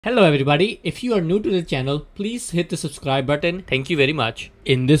Hello everybody, if you are new to the channel, please hit the subscribe button. Thank you very much.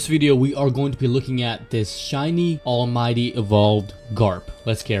 In this video, we are going to be looking at this shiny almighty evolved Garp.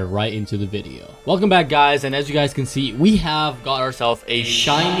 Let's get right into the video. Welcome back guys, and as you guys can see, we have got ourselves a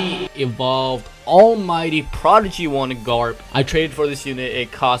shiny evolved almighty prodigy one Garp. I traded for this unit.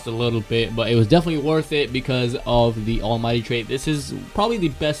 It cost a little bit, but it was definitely worth it because of the almighty trait. This is probably the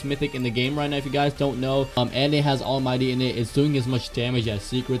best mythic in the game right now if you guys don't know, and it has almighty in it. It's doing as much damage as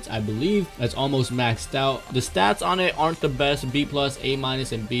secrets, I believe. It's almost maxed out. The stats on it aren't the best, B+, A-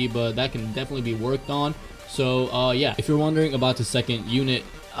 and B, but that can definitely be worked on. So yeah, if you're wondering about the second unit,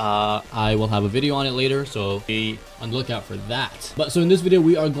 I will have a video on it later, so be on the lookout for that. But so in this video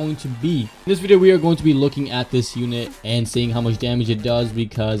we are going to be looking at this unit and seeing how much damage it does,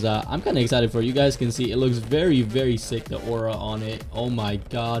 because I'm kind of excited for it. You guys can see it looks very sick, the aura on it. Oh my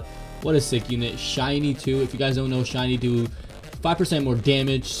god, what a sick unit. Shiny too. If you guys don't know, shiny do 5% more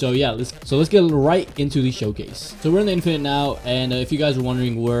damage. So yeah, let's get right into the showcase. So we're in the infinite now, and if you guys are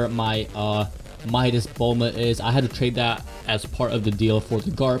wondering where my Midas Bulma is, I had to trade that as part of the deal for the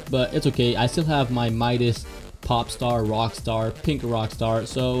Garp, but it's okay. I still have my Midas Popstar, Rockstar, Pink Rockstar,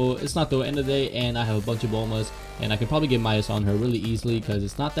 so it's not the end of the day, and I have a bunch of Bulmas, and I can probably get Midas on her really easily because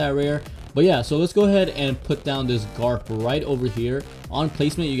it's not that rare. But yeah, so let's go ahead and put down this Garp right over here. On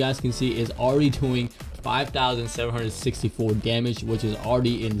placement, you guys can see is already doing 5,764 damage, which is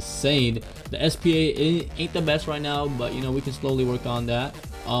already insane. The SPA ain't the best right now, but you know, we can slowly work on that.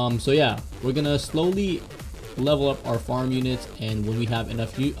 So yeah, we're gonna slowly level up our farm units, and when we have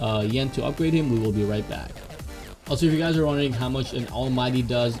enough yen to upgrade him, we will be right back. Also, if you guys are wondering how much an almighty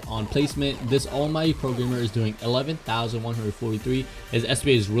does on placement, this almighty programmer is doing 11,143. His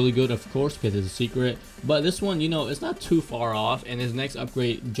SPA is really good, of course, because it's a secret, but this one, you know, it's not too far off, and his next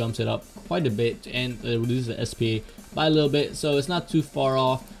upgrade jumps it up quite a bit and reduces the SPA by a little bit, so it's not too far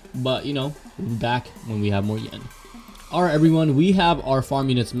off. But you know, we'll be back when we have more yen. Alright everyone, we have our farm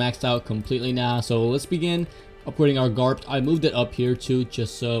units maxed out completely now, so let's begin upgrading our Garp. I moved it up here too,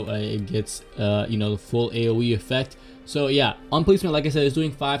 just so it gets you know, the full AoE effect. So yeah, on placement, like I said, it's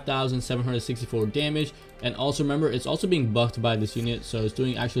doing 5,764 damage, and also remember, it's also being buffed by this unit, so it's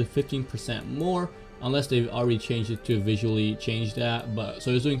doing actually 15% more, unless they've already changed it to visually change that. But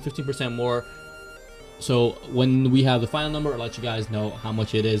so it's doing 15% more. So when we have the final number, I'll let you guys know how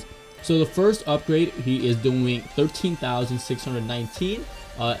much it is. So the first upgrade, he is doing 13,619.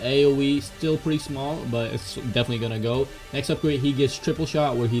 AoE still pretty small, but it's definitely gonna go. Next upgrade, he gets triple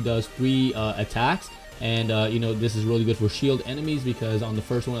shot, where he does 3 attacks, and you know, this is really good for shield enemies, because on the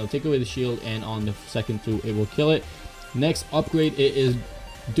first one it'll take away the shield, and on the second two it will kill it. Next upgrade, it is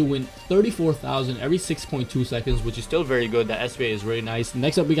doing 34,000 every 6.2 seconds, which is still very good. That SPA is really nice.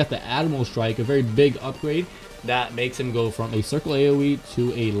 Next up, we got the Admiral Strike, a very big upgrade that makes him go from a circle AoE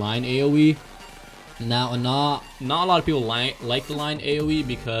to a line AoE. Now, not a lot of people like the line AoE,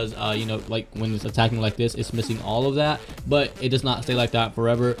 because you know, like when it's attacking like this, it's missing all of that, but it does not stay like that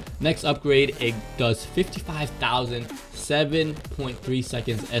forever. Next upgrade, it does 55,000 7.3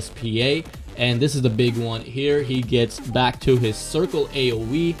 seconds SPA, and this is the big one here. He gets back to his circle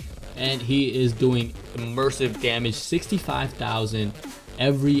AoE, and he is doing immersive damage, 65,000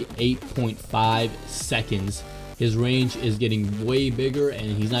 every 8.5 seconds. His range is getting way bigger, and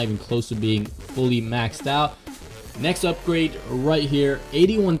he's not even close to being fully maxed out. Next upgrade right here,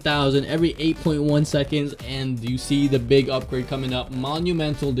 81,000 every 8.1 seconds, and you see the big upgrade coming up,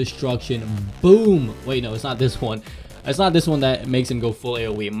 Monumental Destruction. Boom! Wait, no, it's not this one. It's not this one that makes him go full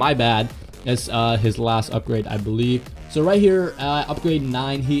AoE. My bad. That's his last upgrade, I believe. So right here, upgrade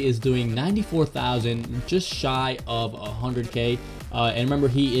 9, he is doing 94,000, just shy of 100k. And remember,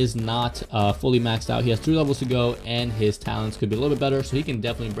 he is not fully maxed out. He has 3 levels to go, and his talents could be a little bit better, so he can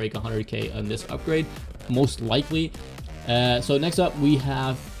definitely break 100k on this upgrade, most likely. So next up, we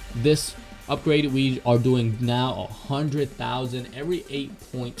have this upgrade. We are doing now 100,000 every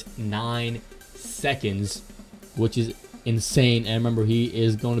 8.9 seconds, which is insane. And remember, he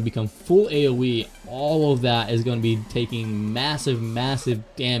is going to become full AoE. All of that is going to be taking massive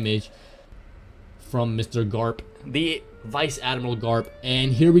damage from Mr. Garp, the Vice Admiral Garp.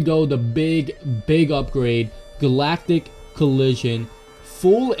 And here we go, the big upgrade, Galactic Collision,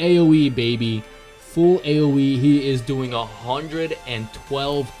 full AoE, baby, full AoE. He is doing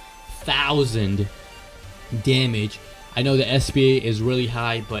 112,000 damage. I know the SPA is really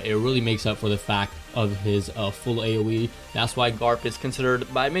high, but it really makes up for the fact of his full AoE. That's why Garp is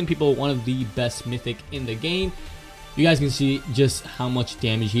considered by many people one of the best mythic in the game. You guys can see just how much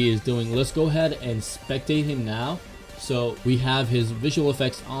damage he is doing. Let's go ahead and spectate him now. So we have his visual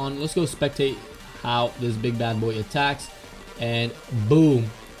effects on. Let's go spectate how this big bad boy attacks, and boom,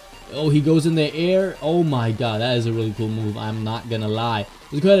 Oh, he goes in the air. Oh my god, that is a really cool move. I'm not gonna lie.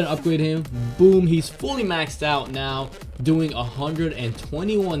 Let's go ahead and upgrade him. Boom, he's fully maxed out now, doing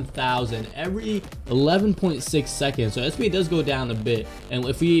 121,000 every 11.6 seconds. So SP does go down a bit, and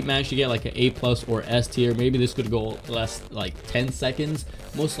if we manage to get like an A+ or S tier, maybe this could go less, like 10 seconds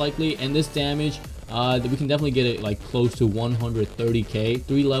most likely. And this damage, we can definitely get it like close to 130k,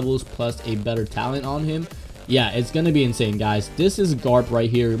 3 levels plus a better talent on him. Yeah, it's gonna be insane, guys. This is Garp right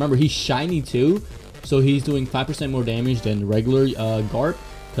here. Remember, he's shiny too, so he's doing 5% more damage than regular Garp,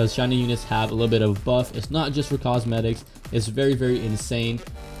 because shiny units have a little bit of buff. It's not just for cosmetics. It's very, very insane.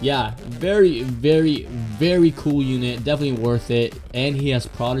 Yeah, very, very, very cool unit. Definitely worth it. And he has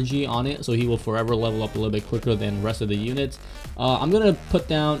Prodigy on it, so he will forever level up a little bit quicker than the rest of the units. I'm gonna put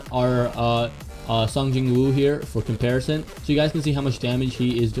down our Sung Jing Woo here for comparison, so you guys can see how much damage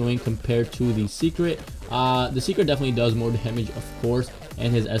he is doing compared to the secret. The secret definitely does more damage, of course,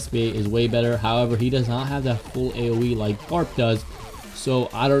 and his SPA is way better. However, he does not have that full AoE like Garp does, so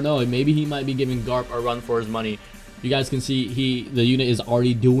I don't know, maybe he might be giving Garp a run for his money. You guys can see the unit is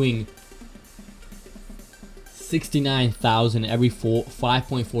already doing 69,000 every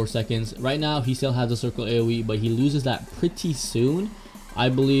 5.4 seconds. Right now he still has a circle AoE, but he loses that pretty soon, I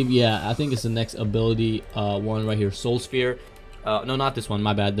believe. Yeah, I think it's the next ability one right here, Soul Sphere. No, not this one,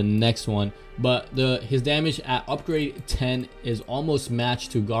 my bad, the next one. But his damage at upgrade 10 is almost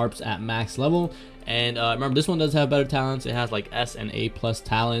matched to Garp's at max level. And remember, this one does have better talents. It has like S and A+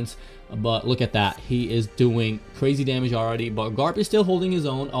 talents. But look at that, he is doing crazy damage already. But Garp is still holding his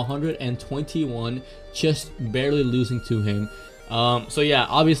own, 121, just barely losing to him. So yeah,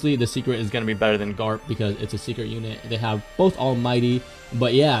 obviously the secret is gonna be better than Garp because it's a secret unit. They have both Almighty.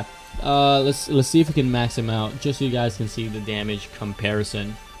 But yeah, let's see if we can max him out, just so you guys can see the damage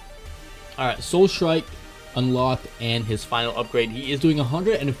comparison. All right, Soul Strike unlocked, and his final upgrade, he is doing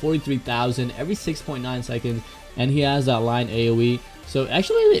 143,000 every 6.9 seconds, and he has that line AoE. So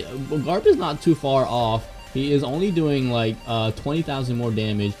actually Garp is not too far off. He is only doing like 20,000 more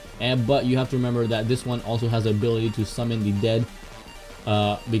damage, but you have to remember that this one also has the ability to summon the dead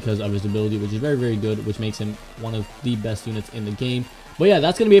because of his ability, which is very, very good, which makes him one of the best units in the game. But yeah,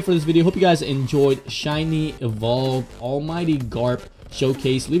 that's gonna be it for this video. Hope you guys enjoyed Shiny Evolved Almighty Garp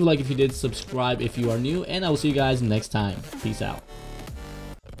Showcase. Leave a like if you did, subscribe if you are new, and I will see you guys next time. Peace out.